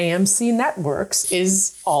 So AMC Networks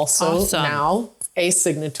is also now a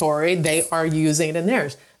signatory. They are using it in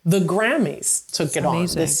theirs. The Grammys took it on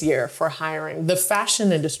this year for hiring. The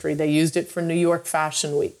fashion industry, they used it for New York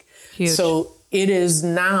Fashion Week. Huge. So it is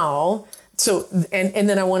now. So and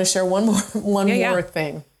then I want to share one more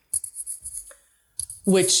thing,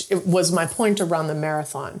 which was my point around the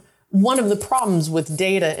marathon. One of the problems with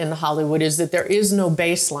data in Hollywood is that there is no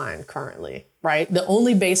baseline currently, right? The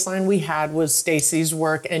only baseline we had was Stacey's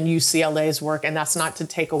work and UCLA's work, and that's not to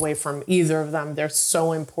take away from either of them. They're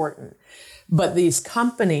so important. But these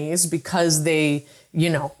companies, because they,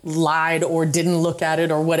 lied or didn't look at it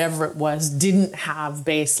or whatever it was, didn't have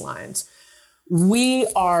baselines. We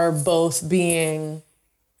are both being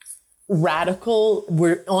radical.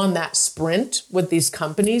 We're on that sprint with these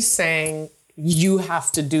companies saying, you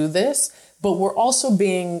have to do this, but we're also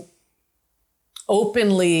being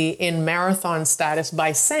openly in marathon status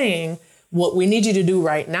by saying, what we need you to do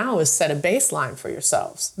right now is set a baseline for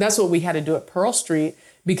yourselves. That's what we had to do at Pearl Street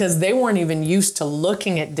because they weren't even used to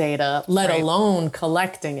looking at data, let alone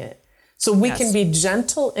collecting it. So we can be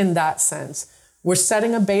gentle in that sense. We're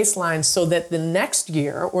setting a baseline so that the next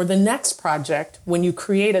year or the next project, when you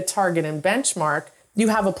create a target and benchmark, you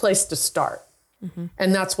have a place to start.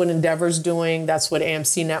 And that's what Endeavor's doing. That's what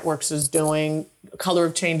AMC Networks is doing. Color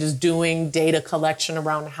of Change is doing data collection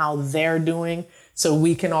around how they're doing. So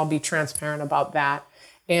we can all be transparent about that.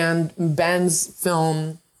 And Ben's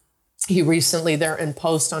film, they're in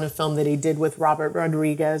post on a film that he did with Robert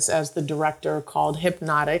Rodriguez as the director called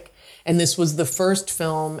Hypnotic. And this was the first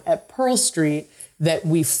film at Pearl Street that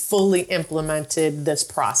we fully implemented this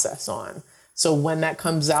process on. So when that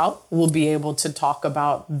comes out, we'll be able to talk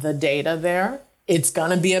about the data there. It's going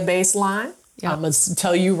to be a baseline. I'm going to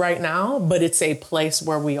tell you right now, but it's a place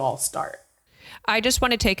where we all start. I just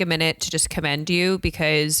want to take a minute to just commend you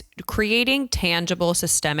because creating tangible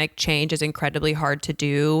systemic change is incredibly hard to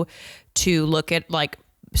do, to look at like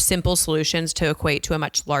simple solutions to equate to a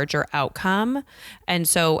much larger outcome. And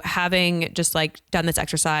so having just like done this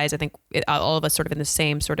exercise, I think all of us sort of in the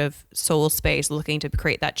same sort of soul space looking to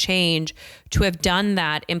create that change, to have done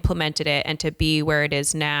that, implemented it, and to be where it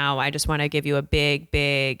is now, I just want to give you a big,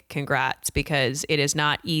 big congrats because it is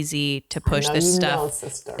not easy to push this stuff.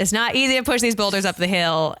 It's not easy to push these boulders up the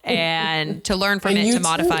hill and to learn from it, to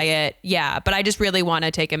modify it. Yeah. But I just really want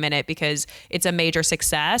to take a minute because it's a major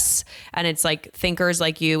success and it's like thinkers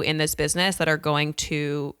like you in this business that are going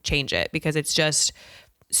to change it because it's just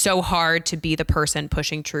so hard to be the person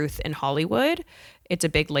pushing truth in Hollywood. It's a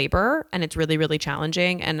big labor and it's really, really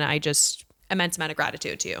challenging. And I just immense amount of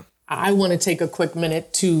gratitude to you. I want to take a quick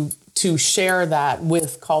minute to share that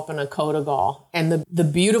with Kalpana Kodagal. And the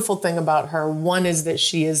beautiful thing about her, one is that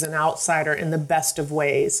she is an outsider in the best of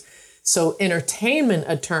ways. So entertainment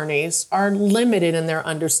attorneys are limited in their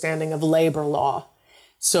understanding of labor law.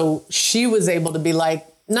 So she was able to be like,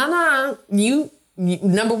 no, you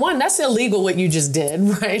number one, that's illegal what you just did,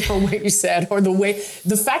 right? Or what you said, or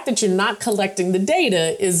the fact that you're not collecting the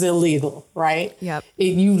data is illegal, right? Yep.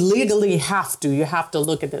 You legally have to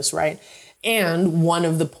look at this, right? And one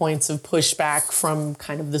of the points of pushback from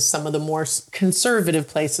kind of some of the more conservative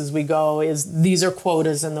places we go is these are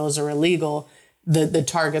quotas and those are illegal, the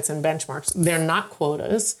targets and benchmarks. They're not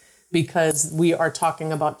quotas. because we are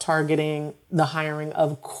talking about targeting the hiring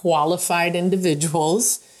of qualified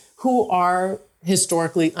individuals who are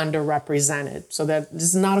historically underrepresented. So that this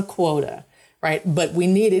is not a quota, right? But we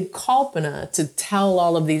needed Kalpana to tell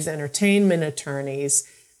all of these entertainment attorneys,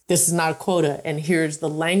 this is not a quota, and here's the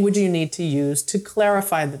language you need to use to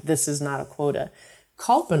clarify that this is not a quota.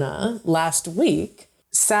 Kalpana last week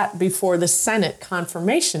sat before the Senate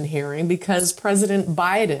confirmation hearing because President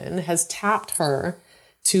Biden has tapped her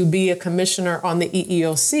to be a commissioner on the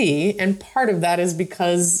EEOC. And part of that is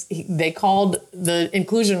because they called the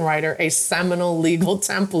inclusion rider a seminal legal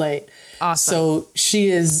template. Awesome. So she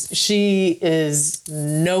is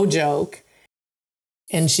no joke.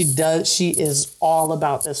 And she is all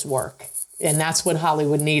about this work. And that's what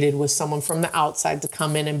Hollywood needed, was someone from the outside to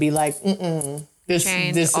come in and be like, This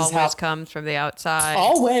is always how comes from the outside.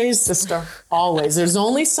 Always, sister. Always. There's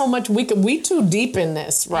only so much we too deep in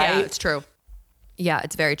this, right? Yeah, it's true. Yeah,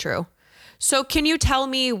 it's very true. So can you tell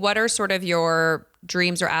me what are sort of your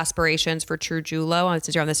dreams or aspirations for True Julo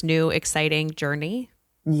since you're on this new exciting journey?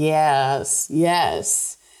 Yes.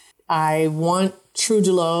 I want True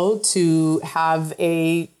Julo to have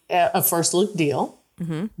a first look deal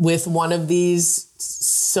with one of these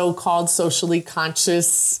so-called socially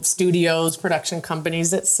conscious studios, production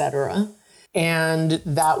companies, etc. And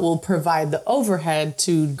that will provide the overhead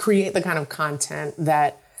to create the kind of content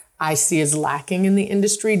that I see as lacking in the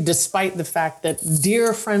industry, despite the fact that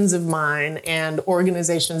dear friends of mine and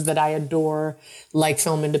organizations that I adore, like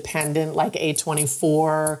Film Independent, like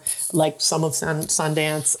A24, like some of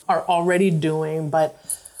Sundance, are already doing. But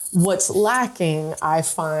what's lacking, I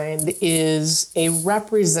find, is a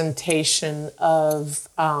representation of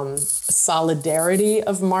solidarity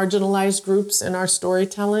of marginalized groups in our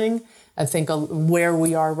storytelling. I think where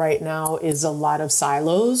we are right now is a lot of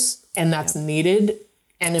silos, and that's needed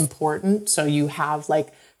and important. So you have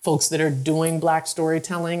like folks that are doing Black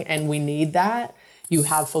storytelling, and we need that. You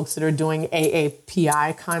have folks that are doing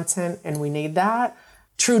AAPI content, and we need that.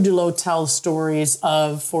 True Julo tells stories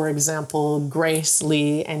of, for example, Grace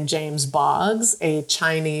Lee and James Boggs, a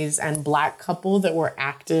Chinese and Black couple that were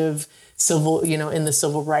active in the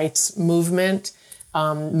civil rights movement,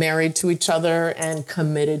 married to each other and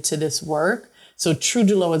committed to this work. So True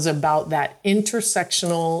Julo is about that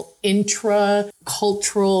intersectional,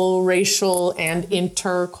 intra-cultural, racial, and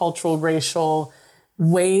intercultural racial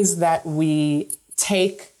ways that we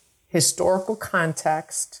take historical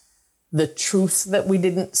context, the truths that we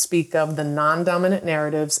didn't speak of, the non-dominant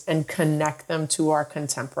narratives, and connect them to our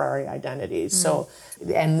contemporary identities. So,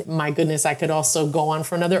 and my goodness, I could also go on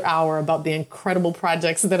for another hour about the incredible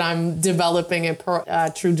projects that I'm developing at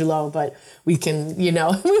True Julo, but we can,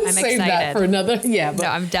 I'm save that for another. Yeah, but no,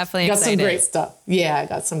 I'm definitely got excited. some great stuff. Yeah, I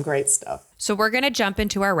got some great stuff. So we're going to jump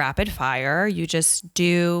into our rapid fire. You just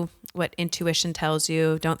do what intuition tells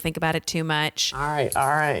you. Don't think about it too much. All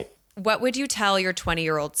right. What would you tell your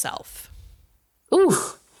 20-year-old self? Ooh,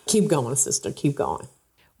 keep going, sister. Keep going.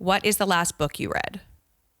 What is the last book you read?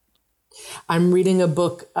 I'm reading a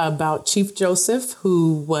book about Chief Joseph,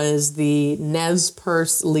 who was the Nez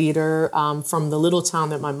Perce leader from the little town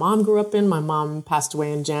that my mom grew up in. My mom passed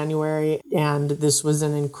away in January, and this was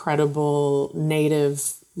an incredible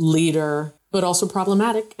Native leader, but also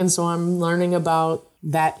problematic. And so I'm learning about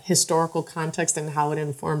that historical context and how it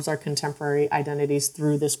informs our contemporary identities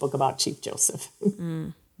through this book about Chief Joseph.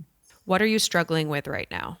 What are you struggling with right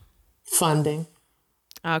now? Funding.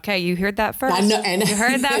 Okay, you heard that first. I know, you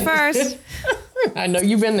heard that first. I know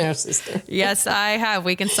you've been there, sister. Yes, I have.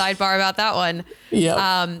 We can sidebar about that one.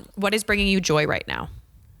 Yeah. What is bringing you joy right now?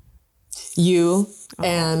 You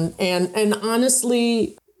and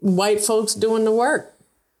honestly, white folks doing the work.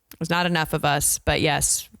 There's not enough of us, but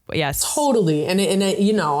yes. Totally. And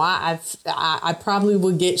I probably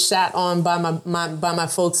would get shat on by my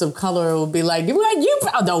folks of color. It would be like, you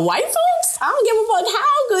the white folks? I don't give a fuck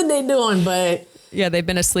how good they doing, but yeah, they've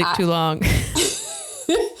been asleep too long.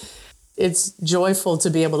 It's joyful to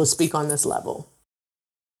be able to speak on this level.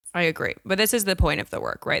 I agree. But this is the point of the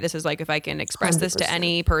work, right? This is like, if I can express 100%. This to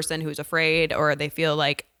any person who's afraid, or they feel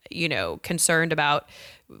like, concerned about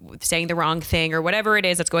saying the wrong thing or whatever it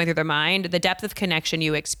is that's going through their mind, the depth of connection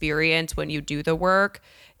you experience when you do the work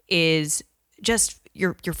is just,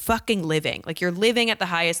 you're fucking living. Like, you're living at the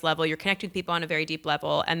highest level. You're connecting with people on a very deep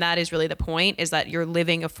level. And that is really the point, is that you're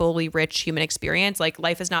living a fully rich human experience. Like,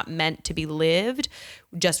 life is not meant to be lived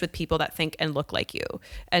just with people that think and look like you.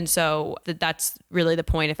 And so that's really the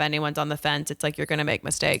point. If anyone's on the fence, it's like, you're going to make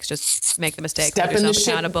mistakes. Just make the mistake. Step in the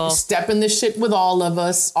shit. Step in the shit with all of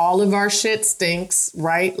us. All of our shit stinks,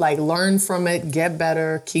 right? Like, learn from it, get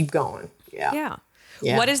better, keep going. Yeah.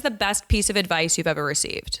 What is the best piece of advice you've ever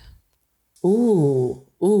received? Ooh.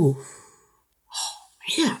 Oh,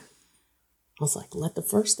 man. I was like, let the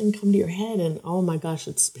first thing come to your head. And oh my gosh,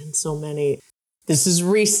 it's been so many. This is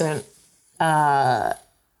recent. When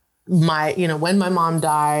my mom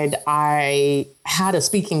died, I had a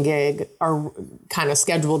speaking gig or kind of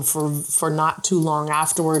scheduled for not too long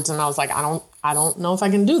afterwards. And I was like, I don't know if I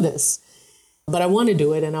can do this, but I want to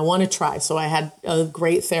do it and I want to try. So I had a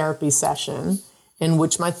great therapy session in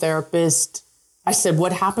which my therapist, I said,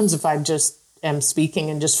 what happens if I just am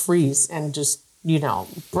speaking and just freeze and just,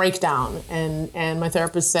 break down? And my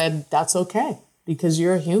therapist said, that's okay, because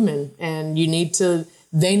you're a human and they need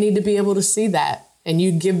to be able to see that. And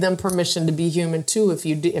you give them permission to be human too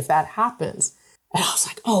if that happens. And I was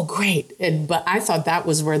like, oh, great. But I thought that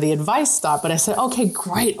was where the advice stopped. But I said, okay,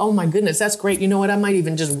 great. Oh my goodness, that's great. You know what? I might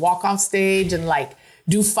even just walk off stage and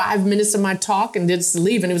do 5 minutes of my talk and just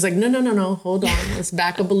leave. And he was like, no, hold on. Let's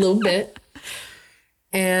back up a little bit.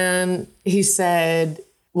 And he said,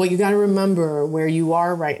 well, you got to remember where you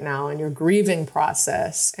are right now in your grieving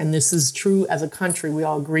process. And this is true as a country, we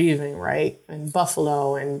all grieving, right? And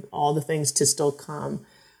Buffalo and all the things to still come,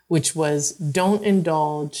 which was don't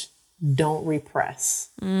indulge, don't repress.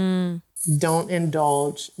 Don't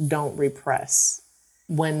indulge, don't repress.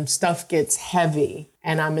 When stuff gets heavy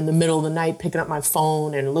and I'm in the middle of the night picking up my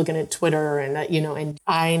phone and looking at Twitter and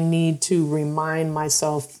I need to remind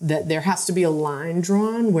myself that there has to be a line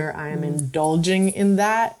drawn where I am indulging in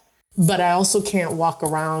that. But I also can't walk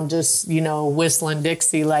around just, whistling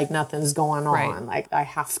Dixie like nothing's going on. Right. Like I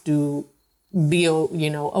have to be,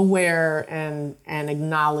 aware and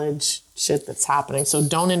acknowledge shit that's happening. So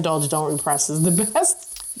don't indulge, don't repress is the best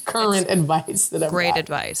current advice that I've Great got.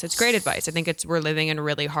 advice. It's great advice. I think we're living in a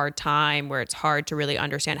really hard time where it's hard to really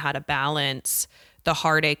understand how to balance the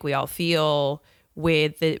heartache we all feel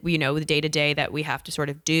with the day-to-day that we have to sort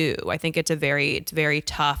of do. I think it's very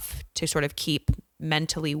tough to sort of keep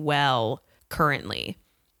mentally well currently.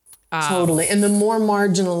 Totally. And the more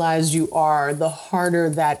marginalized you are, the harder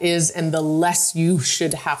that is and the less you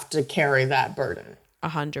should have to carry that burden.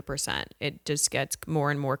 100%. It just gets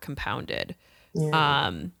more and more compounded.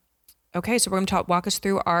 Yeah. Okay, so we're going to walk us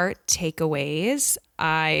through our takeaways.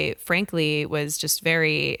 I frankly was just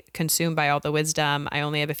very consumed by all the wisdom. I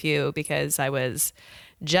only have a few because I was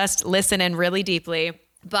just listening really deeply.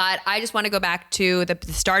 But I just want to go back to the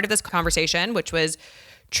start of this conversation, which was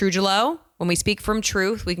Trujillo. When we speak from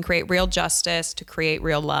truth, we can create real justice to create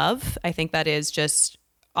real love. I think that is just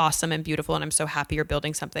awesome and beautiful. And I'm so happy you're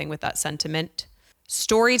building something with that sentiment.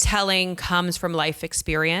 Storytelling comes from life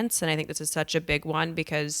experience. And I think this is such a big one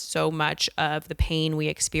because so much of the pain we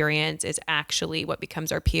experience is actually what becomes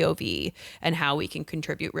our POV and how we can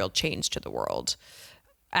contribute real change to the world.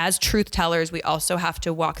 As truth tellers, we also have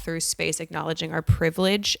to walk through space acknowledging our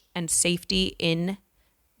privilege and safety in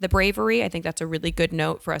the bravery. I think that's a really good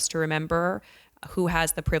note for us to remember. Who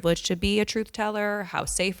has the privilege to be a truth teller? How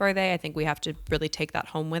safe are they? I think we have to really take that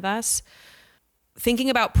home with us. Thinking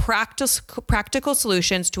about practical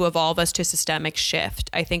solutions to evolve us to systemic shift.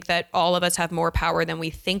 I think that all of us have more power than we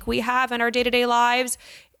think we have in our day-to-day lives.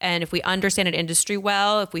 And if we understand an industry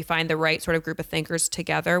well, if we find the right sort of group of thinkers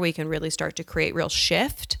together, we can really start to create real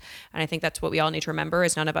shift. And I think that's what we all need to remember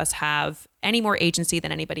is none of us have any more agency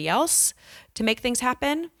than anybody else to make things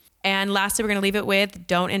happen. And lastly, we're going to leave it with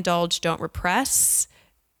don't indulge, don't repress.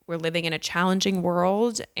 We're living in a challenging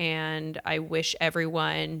world, and I wish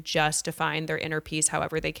everyone just to find their inner peace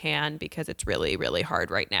however they can because it's really, really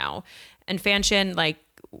hard right now. And Fanchon,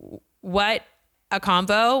 what a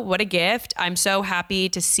convo, what a gift. I'm so happy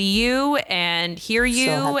to see you and hear you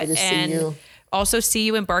and also see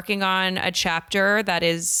you embarking on a chapter that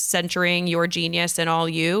is centering your genius and all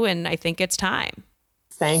you. And I think it's time.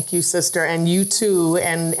 Thank you, sister. And you too.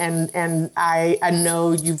 And I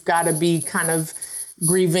know you've got to be kind of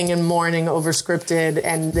grieving and mourning over Scripted,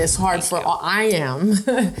 and it's hard for all. I am,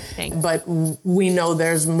 but we know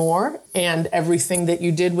there's more, and everything that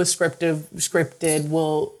you did with Scripted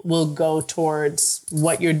will go towards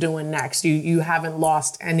what you're doing next. You haven't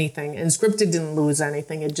lost anything, and Scripted didn't lose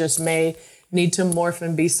anything. It just may need to morph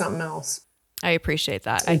and be something else. I appreciate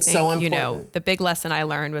that. It's so important. The big lesson I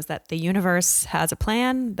learned was that the universe has a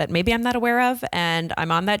plan that maybe I'm not aware of, and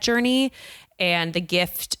I'm on that journey, and the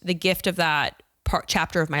gift of that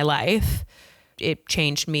chapter of my life, it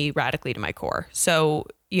changed me radically to my core. So,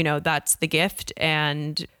 that's the gift.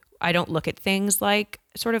 And I don't look at things like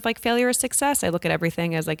sort of like failure or success. I look at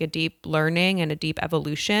everything as like a deep learning and a deep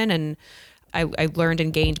evolution. And I learned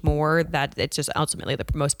and gained more that it's just ultimately the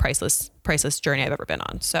most priceless journey I've ever been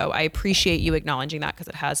on. So I appreciate you acknowledging that because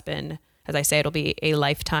it has been As I say, it'll be a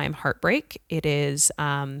lifetime heartbreak. It is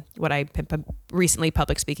what I've been recently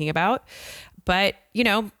public speaking about. But, you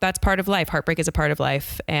know, that's part of life. Heartbreak is a part of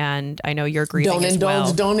life. And I know you're grieving don't as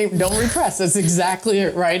indulge, well. don't repress. That's exactly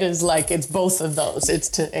it, right? It's like, it's both of those. It's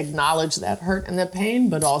to acknowledge that hurt and that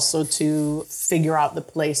pain, but also to figure out the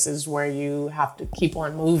places where you have to keep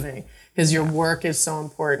on moving, because your work is so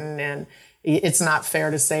important. And it's not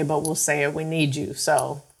fair to say, but we'll say it. We need you.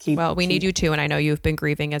 So we need you too. And I know you've been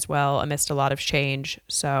grieving as well amidst a lot of change.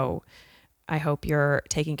 So I hope you're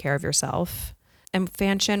taking care of yourself. And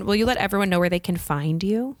Fanchon, will you let everyone know where they can find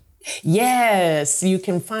you? Yes, you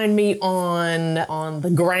can find me on the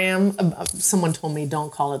gram. Someone told me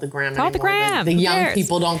don't call it the gram anymore. Call it the gram. The young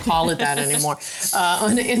people don't call it that anymore.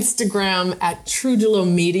 On Instagram at Trujulo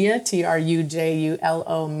Media,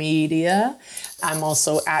 Trujulo Media. I'm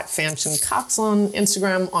also at Fanchon Cox on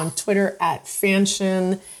Instagram, on Twitter at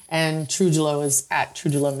Fanchon, and Trujulo is at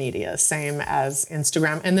Trujulo Media, same as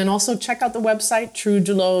Instagram. And then also check out the website,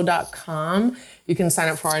 trujulo.com. You can sign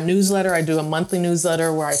up for our newsletter. I do a monthly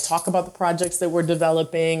newsletter where I talk about the projects that we're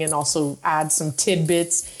developing and also add some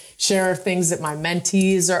tidbits, share things that my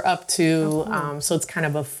mentees are up to. So it's kind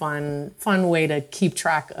of a fun way to keep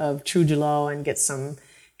track of Trujulo and get some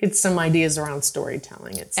ideas around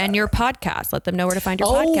storytelling. And your podcast. Let them know where to find your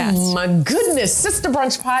podcast. Oh my goodness. Sister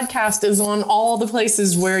Brunch Podcast is on all the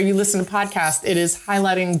places where you listen to podcasts. It is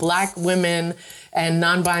highlighting Black women and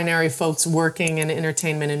non-binary folks working in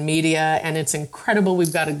entertainment and media. And it's incredible.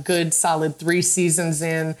 We've got a good solid 3 seasons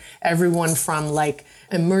in. Everyone from like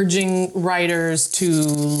emerging writers to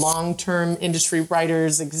long-term industry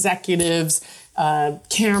writers, executives,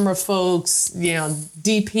 camera folks, you know,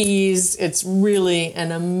 DPs. It's really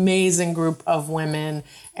an amazing group of women.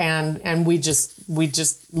 And we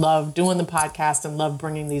just love doing the podcast and love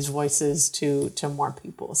bringing these voices to more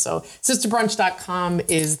people. So sisterbrunch.com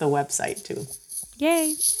is the website too.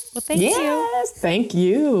 Yay. Well, thank you. Yes, thank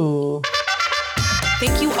you.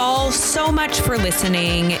 Thank you all so much for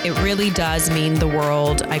listening. It really does mean the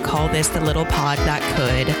world. I call this the little pod that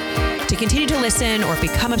could. To continue to listen or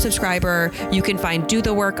become a subscriber, you can find Do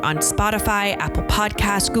the Work on Spotify, Apple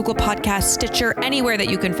Podcasts, Google Podcasts, Stitcher, anywhere that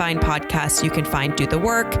you can find podcasts, you can find Do the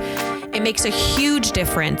Work. It makes a huge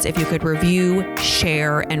difference if you could review,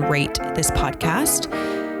 share, and rate this podcast.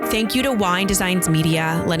 Thank you to Wine Designs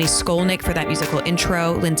Media, Lenny Skolnick for that musical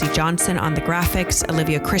intro, Lindsay Johnson on the graphics,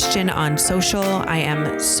 Olivia Christian on social. I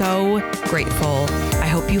am so grateful. I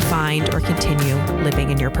hope you find or continue living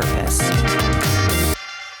in your purpose.